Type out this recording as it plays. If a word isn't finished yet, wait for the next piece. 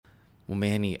Well,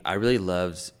 Manny, I really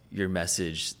loved your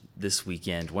message this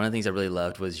weekend. One of the things I really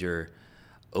loved was your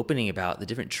opening about the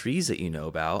different trees that you know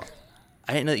about.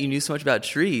 I didn't know that you knew so much about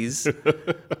trees.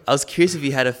 I was curious if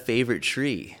you had a favorite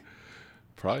tree.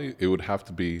 Probably it would have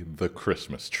to be the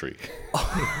Christmas tree.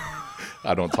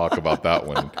 I don't talk about that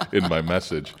one in my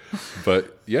message.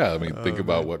 But yeah, I mean, think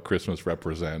about what Christmas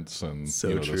represents and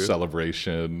So true. the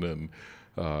celebration.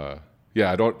 And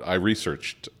I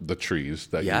researched the trees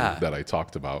that that I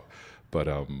talked about, but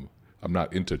I'm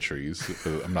not into trees.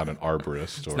 I'm not an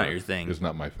arborist. It's not your thing. It's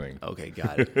not my thing. Okay,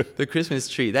 got it. The Christmas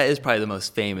tree, that is probably the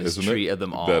most famous Isn't tree it? of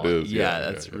them all. That is,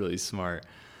 That's really smart.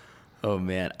 Oh,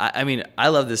 man. I mean, I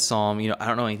love this psalm. I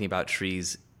don't know anything about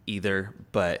trees either,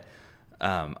 but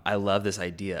I love this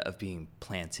idea of being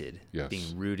planted, Yes.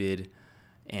 being rooted,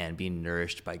 and being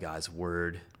nourished by God's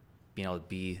word, being able to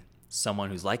be someone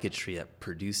who's like a tree that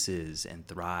produces and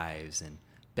thrives and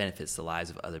benefits the lives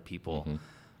of other people. Mm-hmm.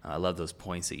 I love those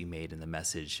points that you made in the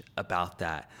message about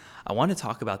that. I want to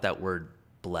talk about that word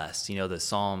blessed. The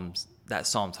Psalms, that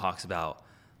psalm talks about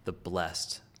the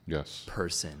blessed Yes.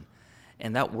 person.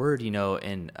 And that word,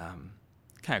 in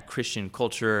kind of Christian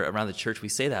culture around the church, we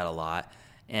say that a lot.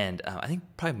 And I think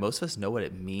probably most of us know what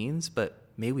it means, but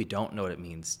maybe we don't know what it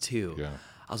means too. Yeah.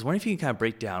 I was wondering if you can kind of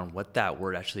break down what that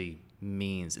word actually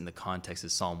means in the context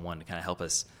of Psalm 1 to kind of help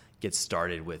us get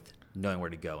started with knowing where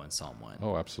to go in Psalm 1.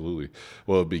 Oh, absolutely.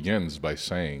 Well, it begins by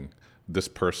saying this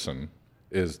person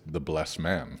is the blessed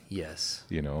man. Yes.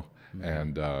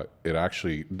 And it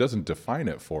actually doesn't define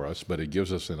it for us, but it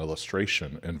gives us an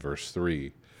illustration in verse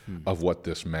 3 of what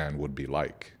this man would be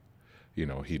like.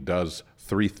 He does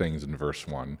 3 things in verse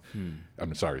 1.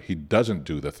 I'm sorry, he doesn't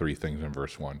do the 3 things in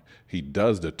verse 1. He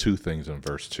does the 2 things in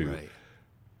verse 2. Right.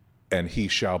 And he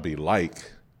shall be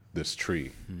like this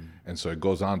tree. And so it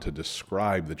goes on to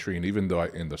describe the tree. And even though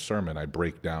in the sermon I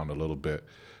break down a little bit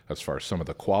as far as some of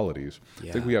the qualities,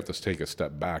 I think we have to take a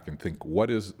step back and think, what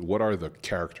are the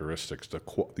characteristics,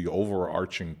 the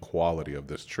overarching quality of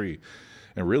this tree?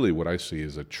 And really what I see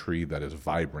is a tree that is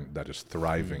vibrant, that is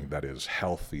thriving, that is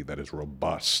healthy, that is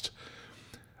robust.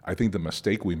 I think the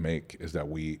mistake we make is that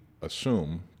we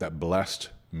assume that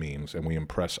blessed means, and we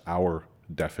impress our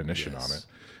definition on it,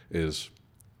 is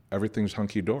everything's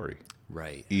hunky-dory.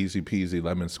 Right. Easy peasy,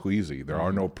 lemon squeezy. There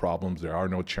are no problems. There are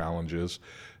no challenges.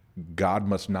 God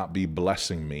must not be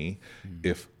blessing me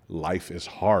if life is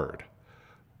hard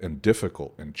and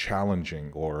difficult and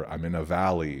challenging, or I'm in a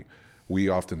valley. We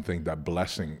often think that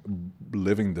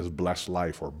living this blessed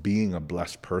life, or being a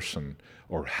blessed person,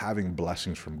 or having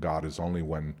blessings from God is only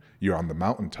when you're on the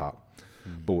mountaintop.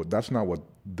 But that's not what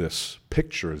this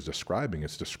picture is describing.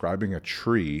 It's describing a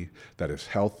tree that is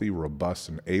healthy, robust,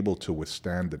 and able to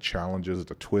withstand the challenges,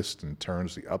 the twists and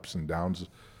turns, the ups and downs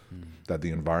that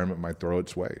the environment might throw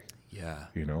its way. Yeah.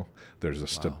 There's a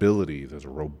stability, there's a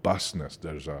robustness,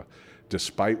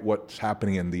 despite what's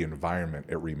happening in the environment,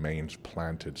 it remains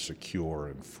planted, secure,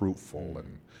 and fruitful.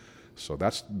 And so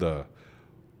that's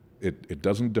it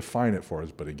doesn't define it for us,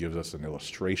 but it gives us an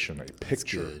illustration, a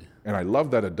picture. good. And I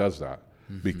love that it does that,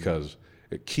 because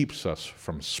it keeps us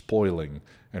from spoiling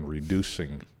and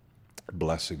reducing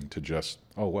blessing to just,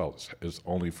 it's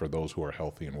only for those who are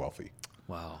healthy and wealthy.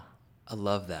 Wow. I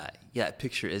love that. Yeah, that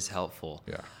picture is helpful.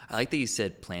 Yeah. I like that you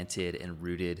said planted and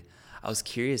rooted. I was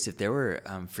curious if there were,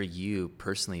 for you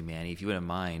personally, Manny, if you wouldn't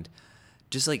mind,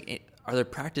 just are there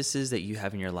practices that you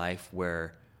have in your life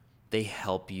where they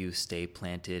help you stay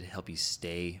planted, help you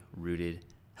stay rooted,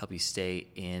 help you stay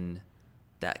in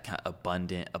that kind of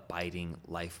abundant, abiding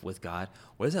life with God?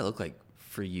 What does that look like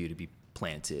for you to be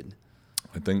planted?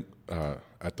 I think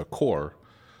at the core,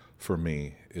 for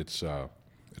me, it's a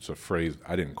phrase,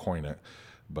 I didn't coin it,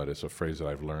 but it's a phrase that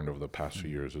I've learned over the past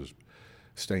few years, is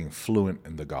staying fluent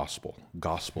in the gospel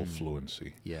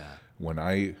fluency. Yeah. When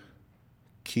I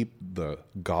keep the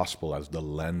gospel as the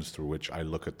lens through which I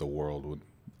look at the world, when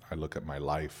I look at my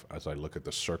life, as I look at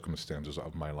the circumstances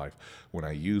of my life, when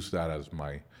I use that as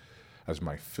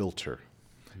my filter,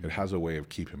 it has a way of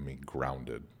keeping me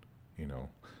grounded,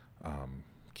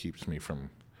 keeps me from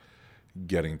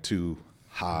getting too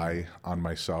high on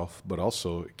myself, but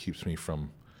also it keeps me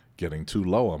from getting too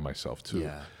low on myself too.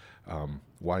 Yeah.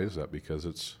 Why is that? Because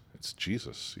it's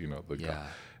Jesus, Yeah.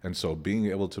 And so being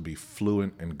able to be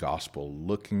fluent in gospel,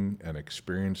 looking and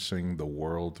experiencing the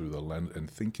world through the lens and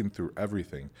thinking through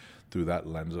everything through that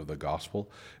lens of the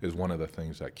gospel is one of the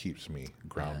things that keeps me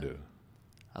grounded.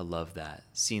 Yeah. I love that.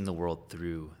 Seeing the world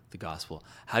through the gospel.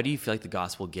 How do you feel like the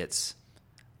gospel gets,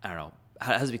 how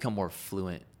has it become more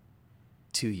fluent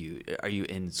to you? Are you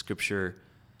in scripture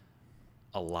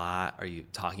a lot? Are you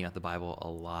talking about the Bible a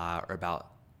lot, or about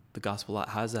the gospel out?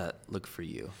 How does that look for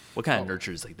you? What kind of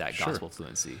nurtures like that sure. gospel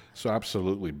fluency? So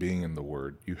absolutely, being in the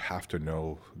Word, you have to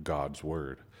know God's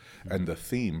Word. And the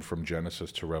theme from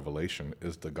Genesis to Revelation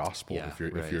is the gospel. Yeah,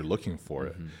 If you're looking for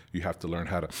it, you have to learn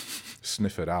how to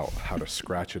sniff it out, how to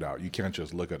scratch it out. You can't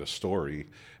just look at a story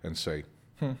and say,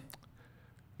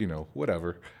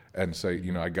 whatever, and say,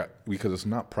 because it's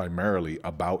not primarily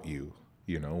about you.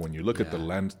 When you look at the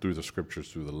lens through the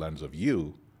scriptures, through the lens of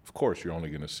you, of course, you're only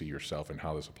going to see yourself and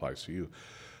how this applies to you.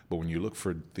 But when you look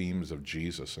for themes of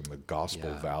Jesus and the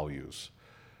gospel values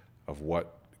of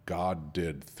what God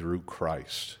did through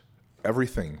Christ,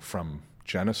 everything from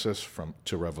Genesis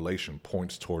to Revelation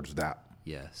points towards that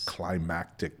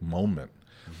climactic moment.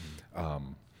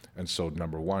 And so,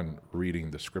 number one, reading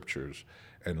the scriptures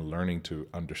and learning to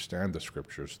understand the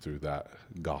scriptures through that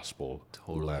gospel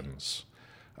lens.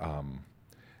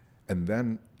 And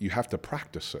then you have to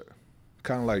practice it.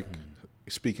 Kind of like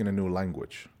speaking a new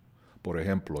language. Por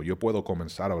ejemplo, yo puedo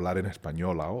comenzar a hablar en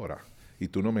español ahora, y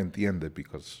tú no me entiendes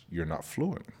because you're not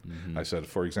fluent. I said,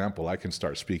 for example, I can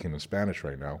start speaking in Spanish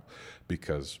right now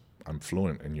because I'm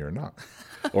fluent and you're not.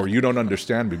 Or you don't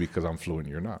understand me because I'm fluent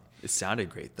and you're not. It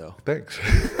sounded great, though. Thanks.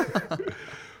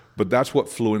 But that's what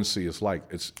fluency is like.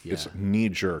 It's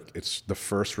knee-jerk. It's the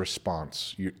first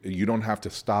response. You don't have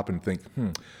to stop and think,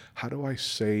 how do I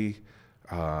say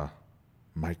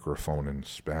microphone in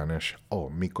Spanish? Oh,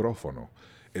 micrófono.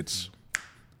 It's,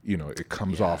 it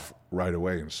comes off right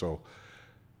away. And so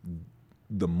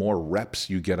the more reps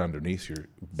you get underneath you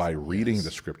by reading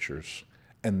the scriptures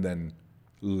and then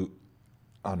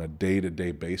on a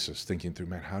day-to-day basis thinking through,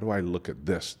 man, how do I look at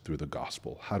this through the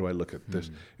gospel? How do I look at this?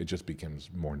 It just becomes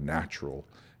more natural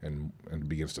and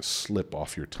begins to slip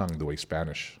off your tongue the way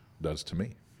Spanish does to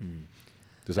me.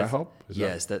 Does that help?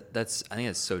 That's I think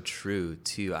that's so true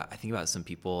too. I think about some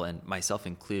people, and myself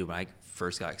included, when I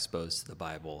first got exposed to the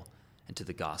Bible and to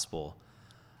the gospel,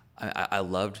 I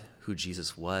loved who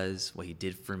Jesus was, what he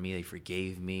did for me, that he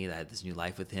forgave me, that I had this new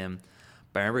life with him.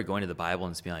 But I remember going to the Bible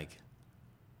and just being like,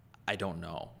 I don't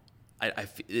know.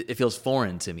 It feels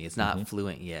foreign to me. It's not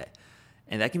fluent yet.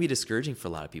 And that can be discouraging for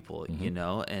a lot of people,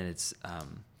 and it's, I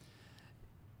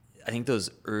think those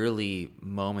early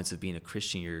moments of being a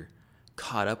Christian, you're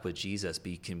caught up with Jesus,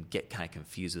 but you can get kind of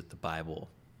confused with the Bible.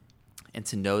 And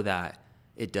to know that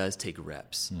it does take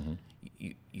reps.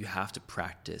 You have to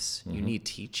practice. You need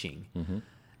teaching.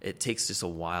 It takes just a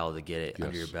while to get it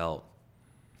under your belt.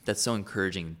 That's so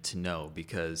encouraging to know,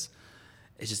 because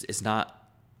it's not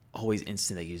always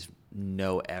instant that you just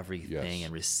know everything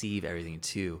and receive everything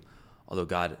too, although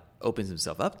God opens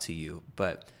himself up to you,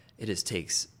 but it just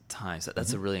takes time. So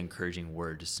that's a really encouraging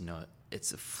word, just to know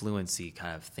it's a fluency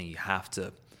kind of thing. You have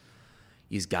to,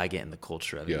 you just gotta get in the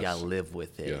culture of it. You gotta live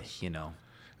with it,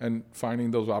 And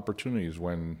finding those opportunities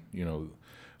when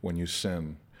you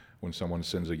sin, when someone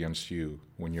sins against you,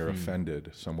 when you're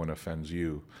offended, someone offends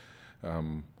you,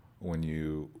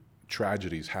 when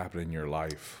tragedies happen in your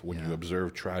life, when you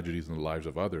observe tragedies in the lives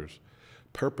of others,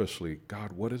 purposely,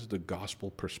 God, what is the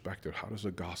gospel perspective? How does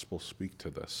the gospel speak to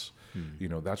this?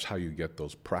 That's how you get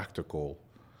those practical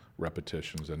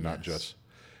repetitions and not just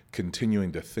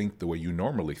continuing to think the way you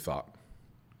normally thought,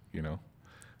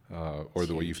 or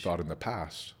the way you've thought in the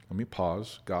past. Let me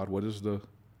pause. God,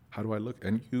 how do I look?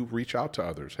 And you reach out to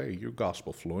others. Hey, you're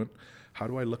gospel fluent. How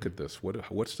do I look at this?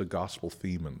 What's the gospel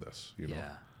theme in this?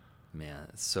 Yeah, man,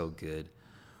 it's so good.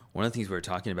 One of the things we were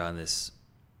talking about in this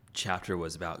chapter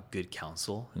was about good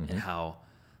counsel and how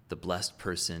the blessed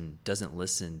person doesn't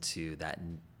listen to that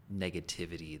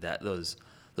negativity, that those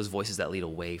voices that lead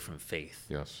away from faith.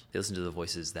 Yes. They listen to the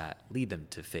voices that lead them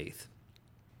to faith.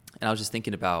 And I was just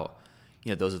thinking about,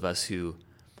 those of us who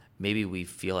maybe we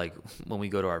feel like when we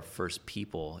go to our first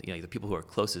people, the people who are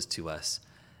closest to us,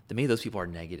 that maybe those people are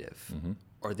negative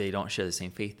or they don't share the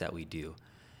same faith that we do.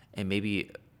 And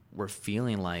maybe we're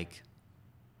feeling like,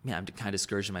 man, I'm kind of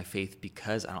discouraged in my faith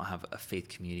because I don't have a faith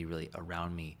community really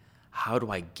around me. How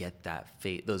do I get that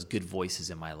faith, those good voices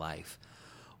in my life?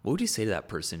 What would you say to that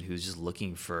person who's just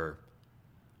looking for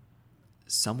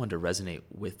someone to resonate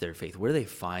with their faith? Where do they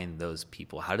find those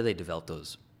people? How do they develop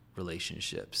those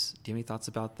relationships? Do you have any thoughts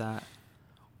about that?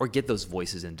 Or get those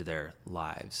voices into their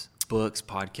lives? Books,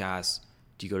 podcasts?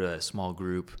 Do you go to a small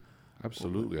group?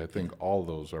 Absolutely. I think all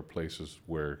those are places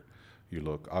where you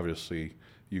look. Obviously,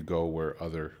 you go where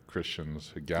other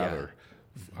Christians gather,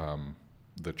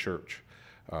 the church,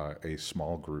 a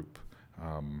small group,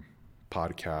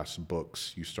 podcasts,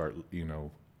 books. You start,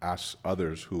 ask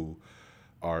others who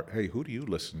are, hey, who do you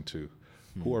listen to?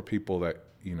 Who are people that,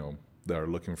 that are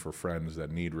looking for friends,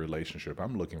 that need relationship.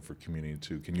 I'm looking for community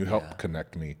too. Can you help Yeah.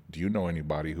 connect me? Do you know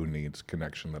anybody who needs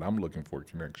connection that I'm looking for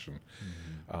connection?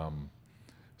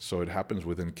 So it happens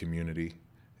within community.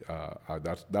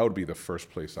 That would be the first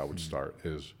place I would start,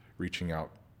 is reaching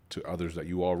out to others that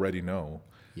you already know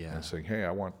Yeah. and saying, hey,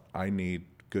 I need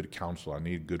good counsel. I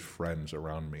need good friends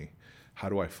around me. How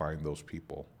do I find those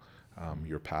people?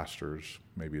 Your pastors,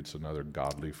 maybe it's another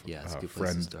godly Yeah, it's a good place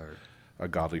to friend, start. a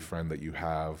godly friend that you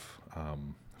have,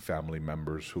 family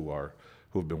members who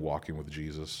have been walking with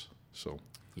Jesus. So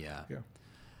Yeah. yeah.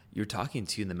 You were talking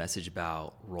too in the message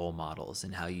about role models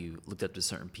and how you looked up to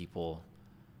certain people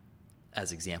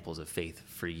as examples of faith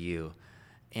for you.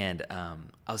 And I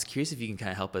was curious if you can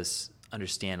kind of help us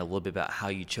understand a little bit about how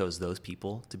you chose those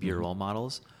people to be your role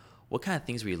models. What kind of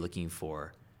things were you looking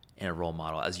for in a role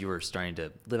model as you were starting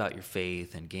to live out your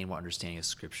faith and gain more understanding of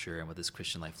Scripture and what this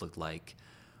Christian life looked like?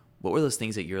 What were those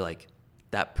things that you're like,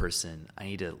 that person, I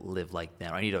need to live like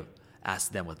them. I need to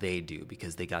ask them what they do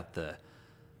because they got the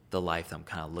life that I'm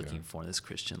kind of looking for in this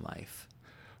Christian life?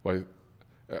 Well,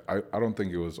 I don't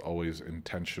think it was always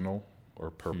intentional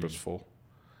or purposeful.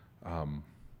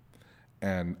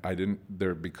 And I didn't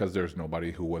because there's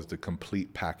nobody who was the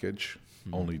complete package.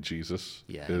 Only Jesus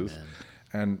is. Amen.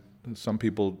 And some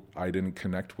people I didn't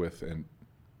connect with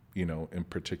in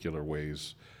particular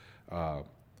ways.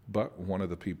 But one of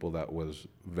the people that was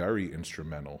very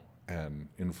instrumental and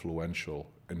influential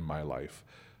in my life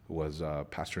was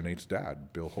Pastor Nate's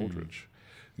dad, Bill Holdridge.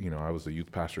 I was the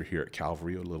youth pastor here at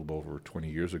Calvary a little over 20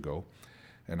 years ago,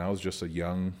 and I was just a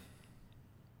young,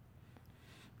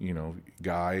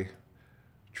 guy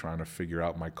trying to figure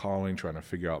out my calling, trying to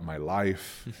figure out my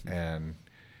life. And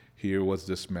here was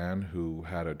this man who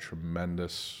had a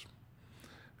tremendous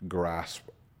grasp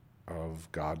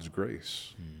of God's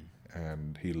grace,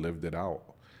 and he lived it out.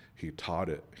 He taught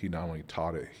it. He not only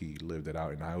taught it, he lived it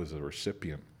out, and I was a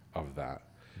recipient of that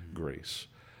grace.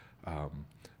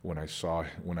 When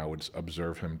I would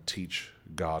observe him teach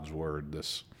God's word,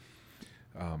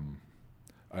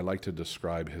 I like to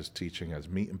describe his teaching as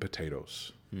meat and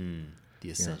potatoes. The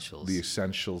essentials. The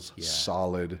essentials,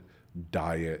 solid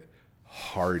diet,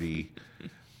 hearty,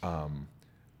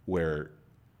 where,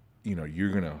 you're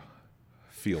going to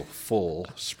feel full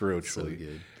spiritually. So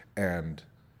good. And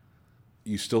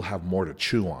you still have more to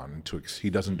chew on. He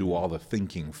doesn't do all the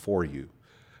thinking for you,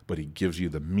 but he gives you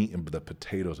the meat and the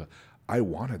potatoes. I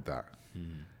wanted that.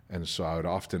 And so I would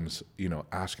often,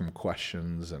 ask him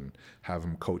questions and have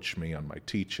him coach me on my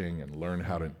teaching and learn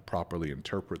how to properly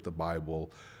interpret the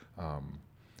Bible.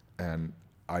 And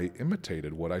I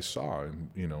imitated what I saw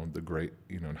and, the great,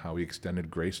 and how he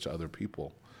extended grace to other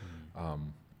people.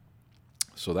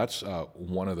 So that's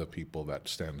one of the people that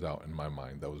stands out in my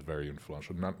mind that was very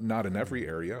influential. Not in every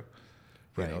area.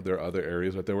 Right. There are other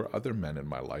areas, but there were other men in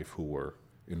my life who were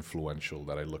influential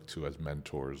that I looked to as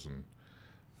mentors and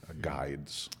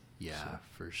guides. Yeah,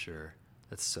 for sure.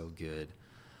 That's so good.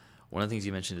 One of the things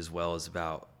you mentioned as well is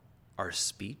about our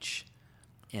speech.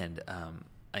 And I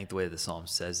think the way the Psalm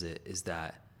says it is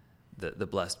that the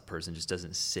blessed person just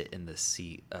doesn't sit in the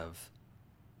seat of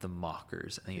the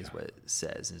mockers. I think is what it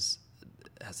says.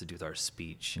 It has to do with our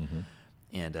speech.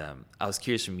 And I was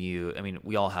curious from you. I mean,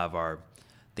 we all have our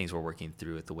things we're working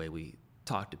through with the way we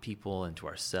talk to people and to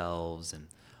ourselves and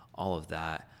all of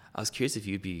that. I was curious if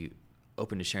you'd be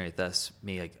open to sharing with us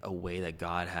maybe like a way that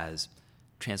God has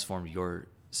transformed your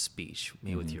speech,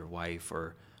 maybe with your wife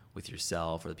or with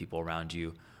yourself or the people around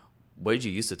you. What did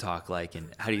you used to talk like, and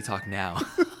how do you talk now?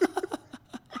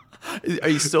 Are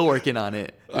you still working on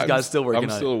it? Is God still working on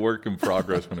it? I'm still a work in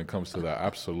progress when it comes to that.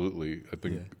 Absolutely. I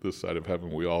think this side of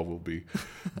heaven, we all will be.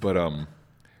 But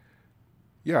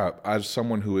as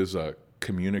someone who is a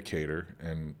communicator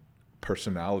and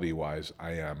personality-wise,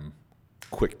 I am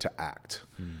quick to act.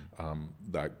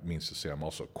 That means to say I'm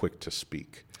also quick to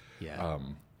speak. Yeah.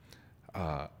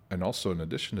 And also, in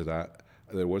addition to that,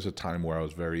 there was a time where I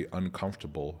was very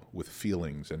uncomfortable with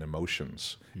feelings and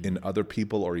emotions in other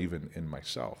people or even in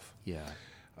myself. Yeah.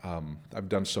 I've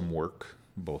done some work,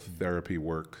 both therapy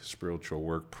work, spiritual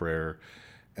work, prayer.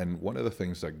 And one of the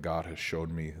things that God has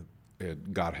shown me,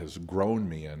 God has grown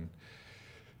me in,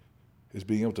 is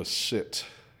being able to sit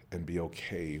and be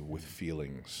okay with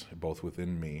feelings, both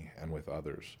within me and with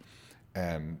others.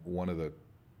 And one of the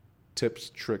tips,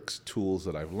 tricks, tools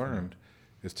that I've learned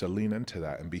is to lean into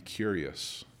that and be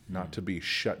curious, not to be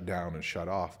shut down and shut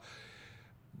off.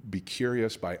 Be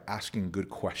curious by asking good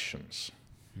questions.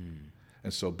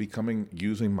 And so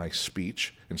using my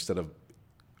speech instead of,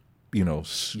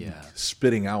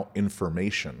 spitting out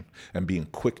information and being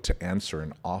quick to answer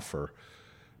and offer,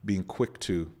 being quick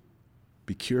to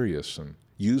be curious and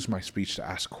use my speech to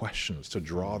ask questions, to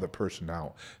draw the person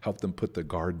out, help them put the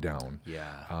guard down,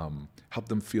 help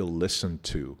them feel listened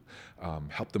to,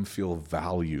 help them feel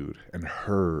valued and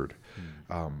heard.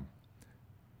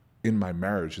 In my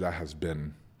marriage, that has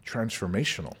been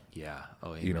transformational. Yeah.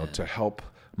 Oh, amen. You know, to help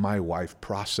my wife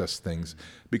process things,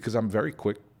 because I'm very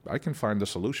quick. I can find the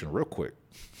solution real quick,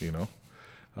 you know?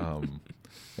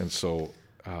 And so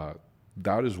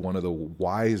that is one of the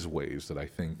wise ways that I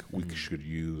think we should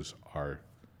use our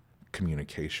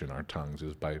communication, our tongues,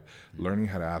 is by learning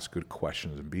how to ask good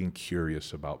questions and being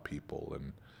curious about people,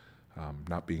 and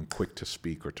not being quick to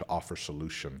speak or to offer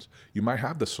solutions. You might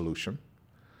have the solution,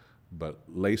 but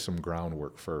lay some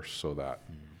groundwork first so that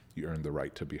you earn the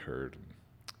right to be heard.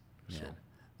 So.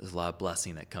 There's a lot of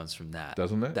blessing that comes from that.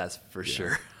 Doesn't it? That's for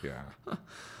sure. Yeah.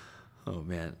 Oh,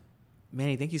 man.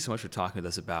 Manny, thank you so much for talking with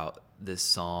us about this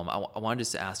psalm. I wanted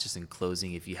just to ask, just in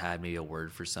closing, if you had maybe a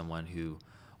word for someone who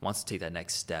wants to take that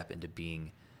next step into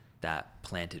being that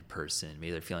planted person.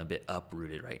 Maybe they're feeling a bit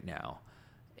uprooted right now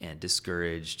and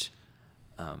discouraged,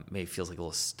 maybe feels like a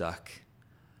little stuck.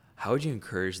 How would you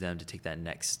encourage them to take that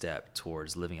next step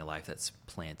towards living a life that's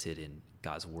planted in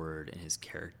God's word and his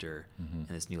character and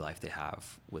this new life they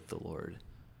have with the Lord?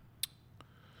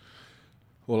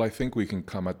 Well, I think we can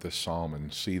come at this psalm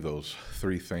and see those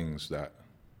three things: that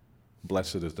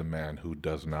blessed is the man who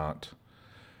does not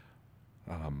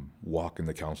walk in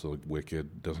the counsel of the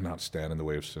wicked, does not stand in the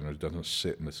way of sinners, doesn't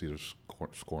sit in the seat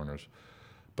of scorners,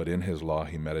 but in his law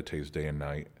he meditates day and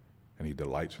night, and he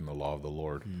delights in the law of the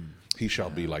Lord. He shall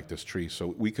be like this tree.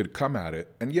 So we could come at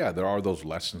it, and there are those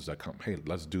lessons that come, hey,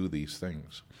 let's do these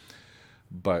things.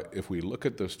 But if we look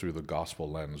at this through the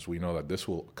gospel lens, we know that this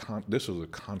is a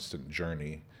constant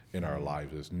journey in our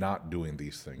lives, is not doing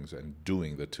these things and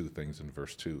doing the two things in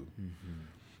verse 2.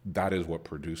 That is what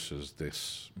produces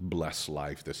this blessed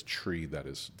life, this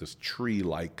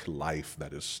tree-like life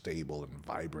that is stable and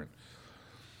vibrant.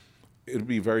 It would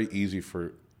be very easy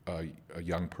for a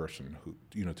young person who,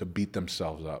 to beat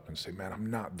themselves up and say, man,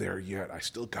 I'm not there yet. I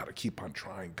still got to keep on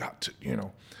trying,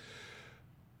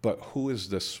 But who is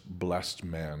this blessed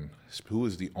man? Who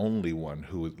is the only one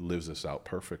who lives this out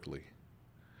perfectly?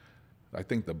 I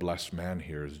think the blessed man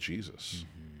here is Jesus,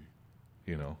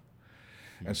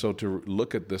 And so to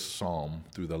look at this psalm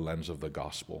through the lens of the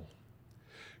gospel,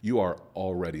 you are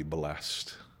already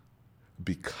blessed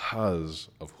because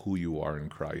of who you are in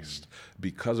Christ,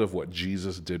 because of what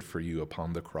Jesus did for you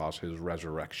upon the cross, his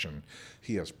resurrection.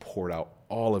 He has poured out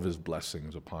all of his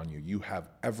blessings upon you. You have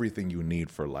everything you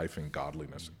need for life and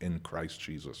godliness in Christ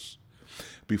Jesus.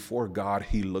 Before God,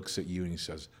 he looks at you and he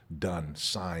says, done,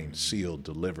 signed, sealed,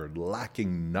 delivered,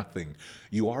 lacking nothing.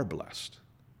 You are blessed.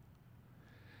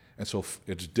 And so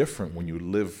it's different when you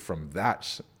live from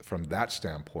that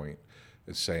standpoint.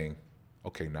 It's saying,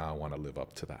 okay, now I want to live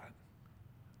up to that.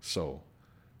 So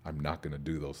I'm not going to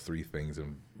do those three things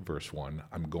in verse 1.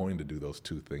 I'm going to do those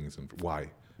two things. And why?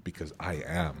 Because I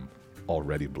am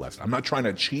already blessed. I'm not trying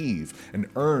to achieve and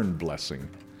earn blessing.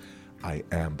 I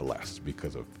am blessed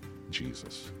because of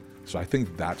Jesus. So I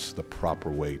think that's the proper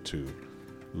way to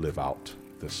live out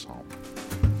this psalm.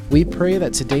 We pray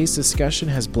that today's discussion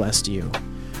has blessed you.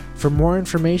 For more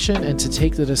information and to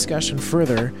take the discussion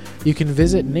further, you can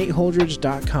visit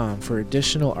nateholdridge.com for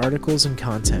additional articles and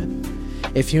content.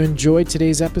 If you enjoyed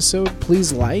today's episode,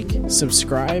 please like,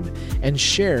 subscribe, and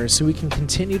share so we can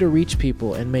continue to reach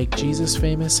people and make Jesus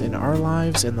famous in our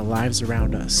lives and the lives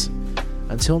around us.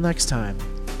 Until next time,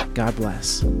 God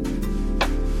bless.